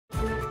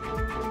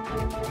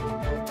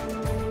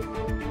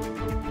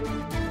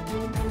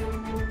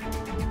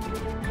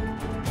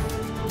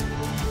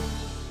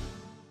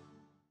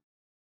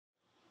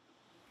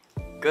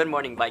Good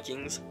morning,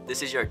 Vikings.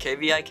 This is your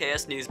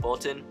KVIKS News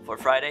Bulletin for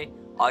Friday,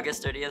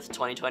 August 30th,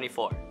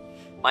 2024.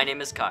 My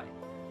name is Kai.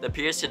 The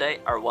peers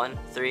today are 1,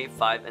 3,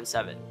 5, and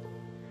 7.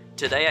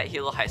 Today at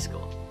Hilo High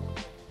School.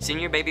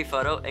 Senior baby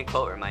photo and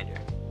quote reminder.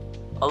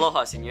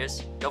 Aloha,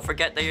 seniors. Don't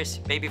forget that your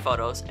baby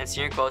photos and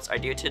senior quotes are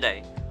due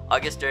today,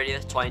 August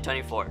 30th,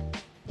 2024.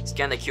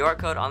 Scan the QR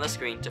code on the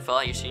screen to fill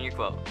out your senior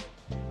quote.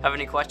 Have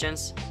any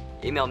questions?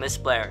 Email Miss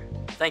Blair.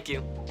 Thank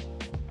you.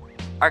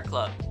 Art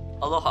Club.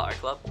 Aloha, Art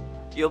Club.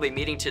 You'll be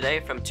meeting today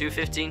from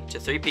 2:15 to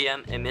 3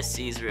 p.m. in Miss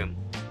C's room.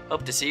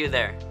 Hope to see you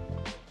there.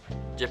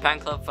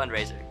 Japan Club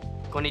Fundraiser.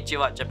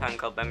 Konnichiwa, Japan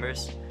Club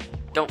members.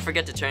 Don't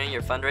forget to turn in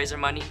your fundraiser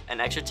money and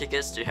extra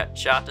tickets to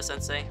Shirata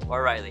Sensei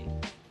or Riley.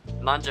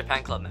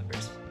 Non-Japan Club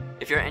members.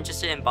 If you're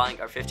interested in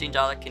buying our $15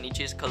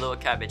 Kenichi's Kahlua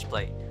cabbage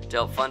plate to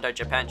help fund our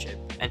Japan trip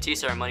and tea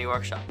ceremony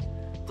workshop,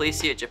 please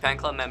see a Japan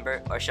Club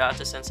member or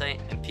Shirata Sensei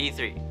in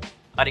P3.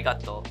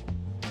 Arigato.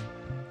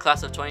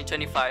 Class of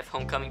 2025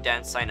 Homecoming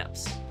Dance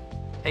signups.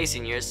 Hey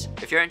seniors,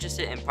 if you're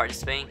interested in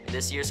participating in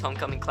this year's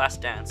homecoming class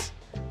dance,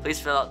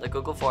 please fill out the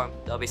Google form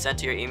that will be sent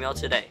to your email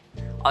today,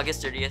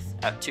 August 30th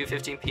at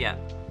 2:15 p.m.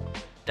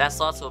 Dance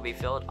slots will be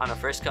filled on a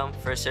first-come,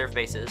 first-served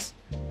basis,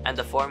 and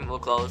the form will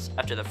close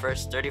after the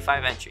first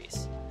 35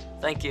 entries.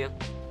 Thank you.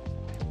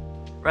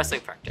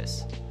 Wrestling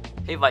practice.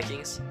 Hey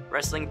Vikings,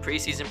 wrestling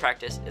preseason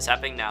practice is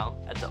happening now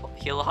at the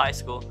Hilo High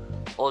School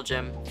Old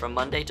Gym from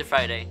Monday to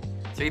Friday,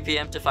 3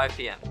 p.m. to 5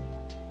 p.m.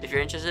 If you're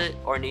interested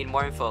or need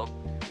more info,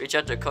 reach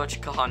out to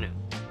Coach Kahanu.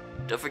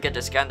 Don't forget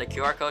to scan the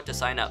QR code to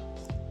sign up.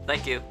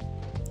 Thank you.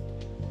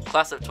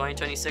 Class of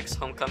 2026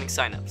 Homecoming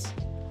signups.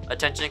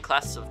 Attention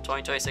Class of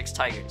 2026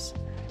 Tigers.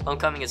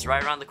 Homecoming is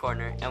right around the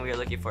corner and we are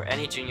looking for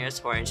any juniors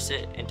who are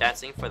interested in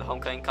dancing for the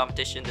homecoming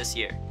competition this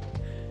year.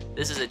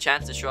 This is a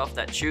chance to show off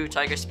that true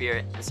Tiger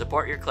spirit and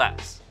support your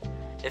class.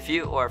 If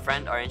you or a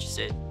friend are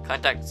interested,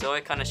 contact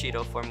Zoe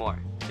Kanashiro for more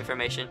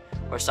information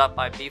or stop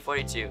by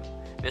B42,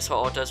 Miss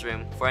Ho'ota's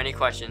room for any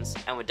questions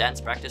and when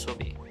dance practice will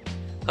be.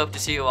 Hope to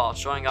see you all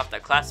showing off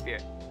that class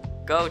spirit.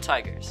 Go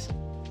Tigers!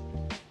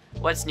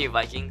 What's new,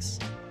 Vikings?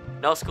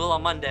 No school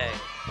on Monday!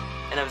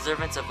 In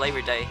observance of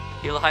Labor Day,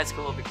 Hilo High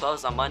School will be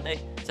closed on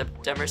Monday,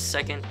 September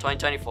 2nd,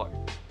 2024.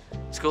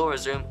 School will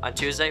resume on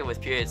Tuesday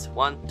with periods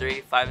 1, 3,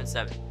 5, and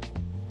 7.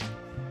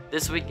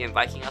 This week in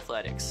Viking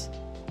Athletics.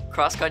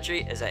 Cross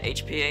country is at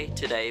HPA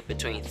today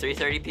between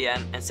 3:30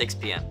 p.m. and 6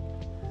 p.m.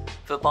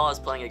 Football is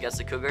playing against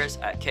the Cougars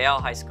at KL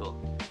High School.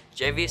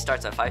 JV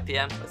starts at 5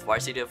 p.m. with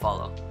varsity to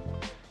follow.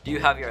 Do you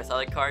have your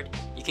athletic card?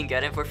 You can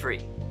get in for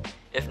free.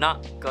 If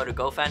not, go to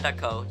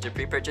gofan.co to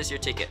pre-purchase your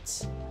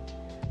tickets.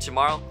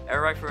 Tomorrow,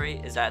 air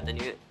riflery is at the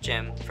new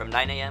gym from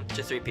 9 a.m.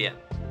 to 3 p.m.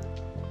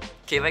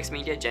 KVIKS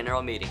Media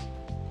General Meeting.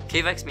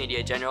 KVIKS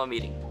Media General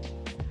Meeting.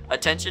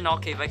 Attention all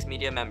KVIKS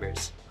Media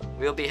members.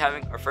 We will be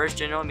having our first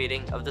general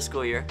meeting of the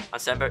school year on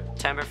September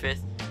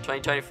 5th,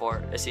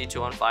 2024 at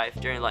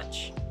C215 during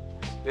lunch.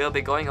 We will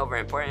be going over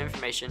important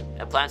information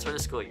and plans for the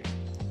school year.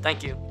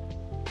 Thank you.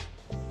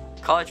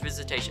 College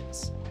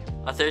visitations.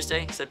 On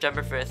Thursday,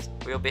 September 5th,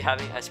 we will be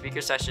having a speaker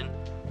session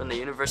from the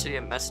University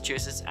of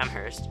Massachusetts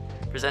Amherst,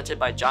 presented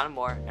by John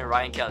Moore and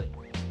Ryan Kelly,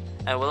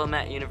 and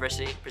Willamette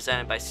University,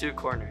 presented by Sue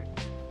Corner.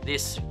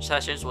 These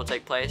sessions will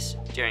take place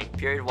during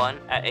period 1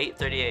 at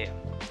 8:30 a.m.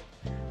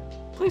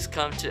 Please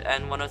come to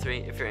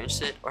N103 if you're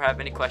interested or have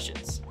any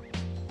questions.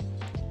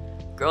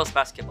 Girls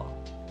basketball.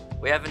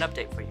 We have an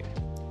update for you.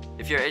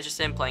 If you're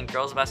interested in playing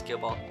girls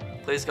basketball,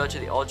 please go to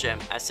the old gym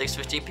at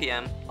 6:15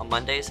 p.m. on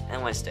Mondays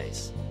and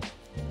Wednesdays.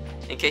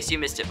 In case you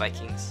missed it,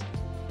 Vikings,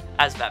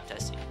 ASVAB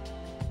testing.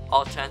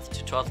 All 10th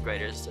to 12th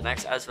graders, the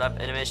next ASVAB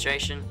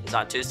administration is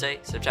on Tuesday,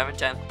 September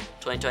 10th,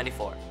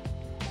 2024.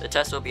 The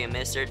test will be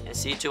administered in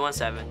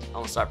C217 and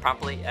will start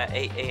promptly at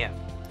 8 a.m.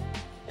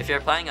 If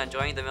you're planning on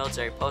joining the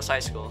military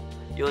post-high school,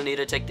 you will need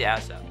to take the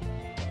ASVAB.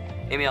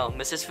 Email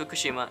Mrs.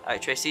 Fukushima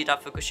at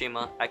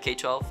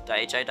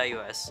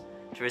tracy.fukushima@k12.hi.us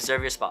to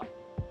reserve your spot.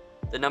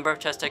 The number of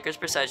test takers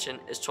per session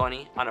is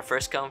 20 on a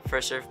first-come,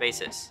 first-served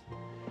basis.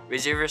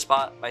 Reserve your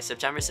spot by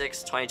September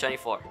 6,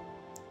 2024.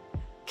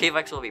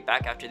 KVIKS will be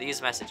back after these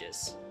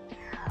messages.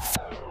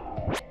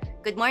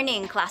 Good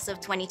morning, class of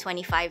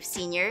 2025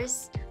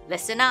 seniors.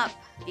 Listen up,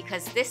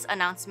 because this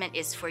announcement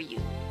is for you.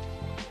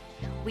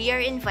 We are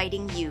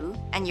inviting you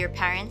and your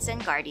parents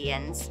and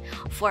guardians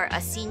for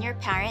a senior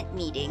parent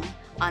meeting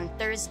on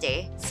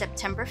Thursday,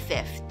 September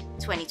 5th,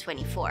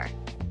 2024.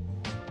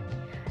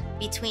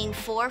 Between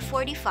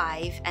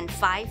 4:45 and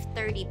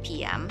 5:30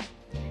 p.m.,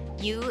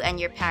 you and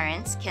your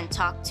parents can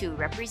talk to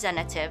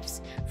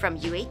representatives from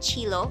UH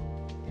Hilo,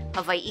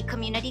 Hawaii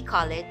Community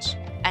College,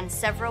 and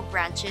several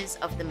branches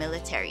of the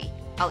military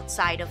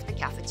outside of the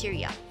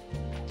cafeteria.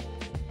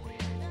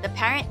 The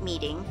parent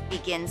meeting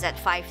begins at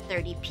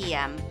 5:30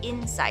 p.m.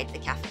 inside the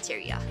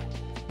cafeteria.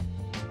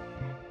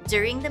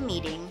 During the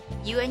meeting,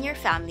 you and your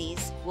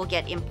families will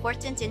get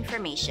important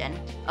information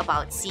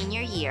about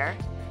senior year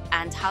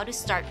and how to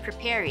start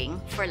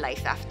preparing for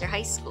life after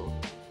high school.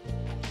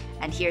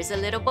 And here's a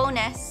little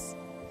bonus.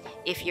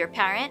 If your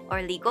parent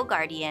or legal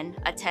guardian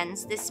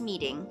attends this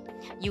meeting,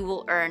 you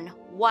will earn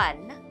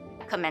 1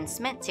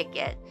 commencement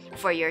ticket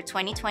for your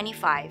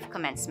 2025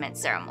 commencement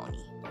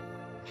ceremony.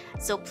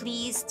 So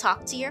please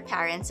talk to your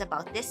parents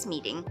about this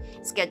meeting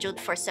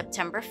scheduled for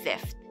September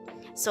 5th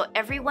so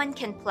everyone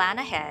can plan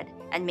ahead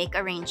and make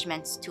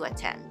arrangements to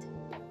attend.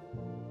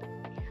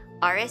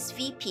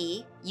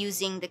 RSVP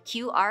using the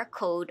QR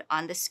code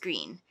on the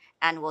screen,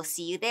 and we'll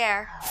see you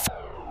there.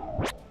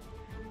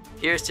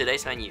 Here's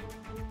today's menu.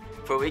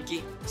 For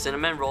wiki,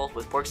 cinnamon roll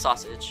with pork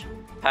sausage,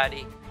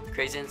 patty,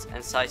 craisins,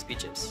 and sliced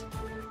peaches.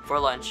 For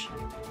lunch,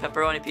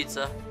 pepperoni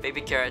pizza, baby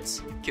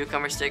carrots,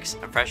 cucumber sticks,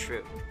 and fresh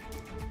fruit.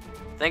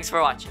 Thanks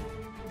for watching.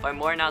 Find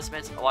more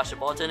announcements or watch the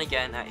bulletin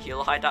again at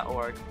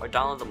hilo-waiakea.org or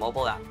download the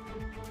mobile app.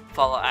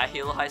 Follow at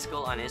Hilo High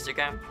School on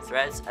Instagram,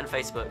 Threads, and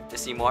Facebook to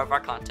see more of our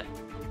content.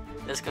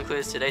 This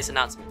concludes today's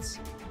announcements.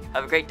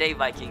 Have a great day,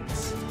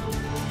 Vikings!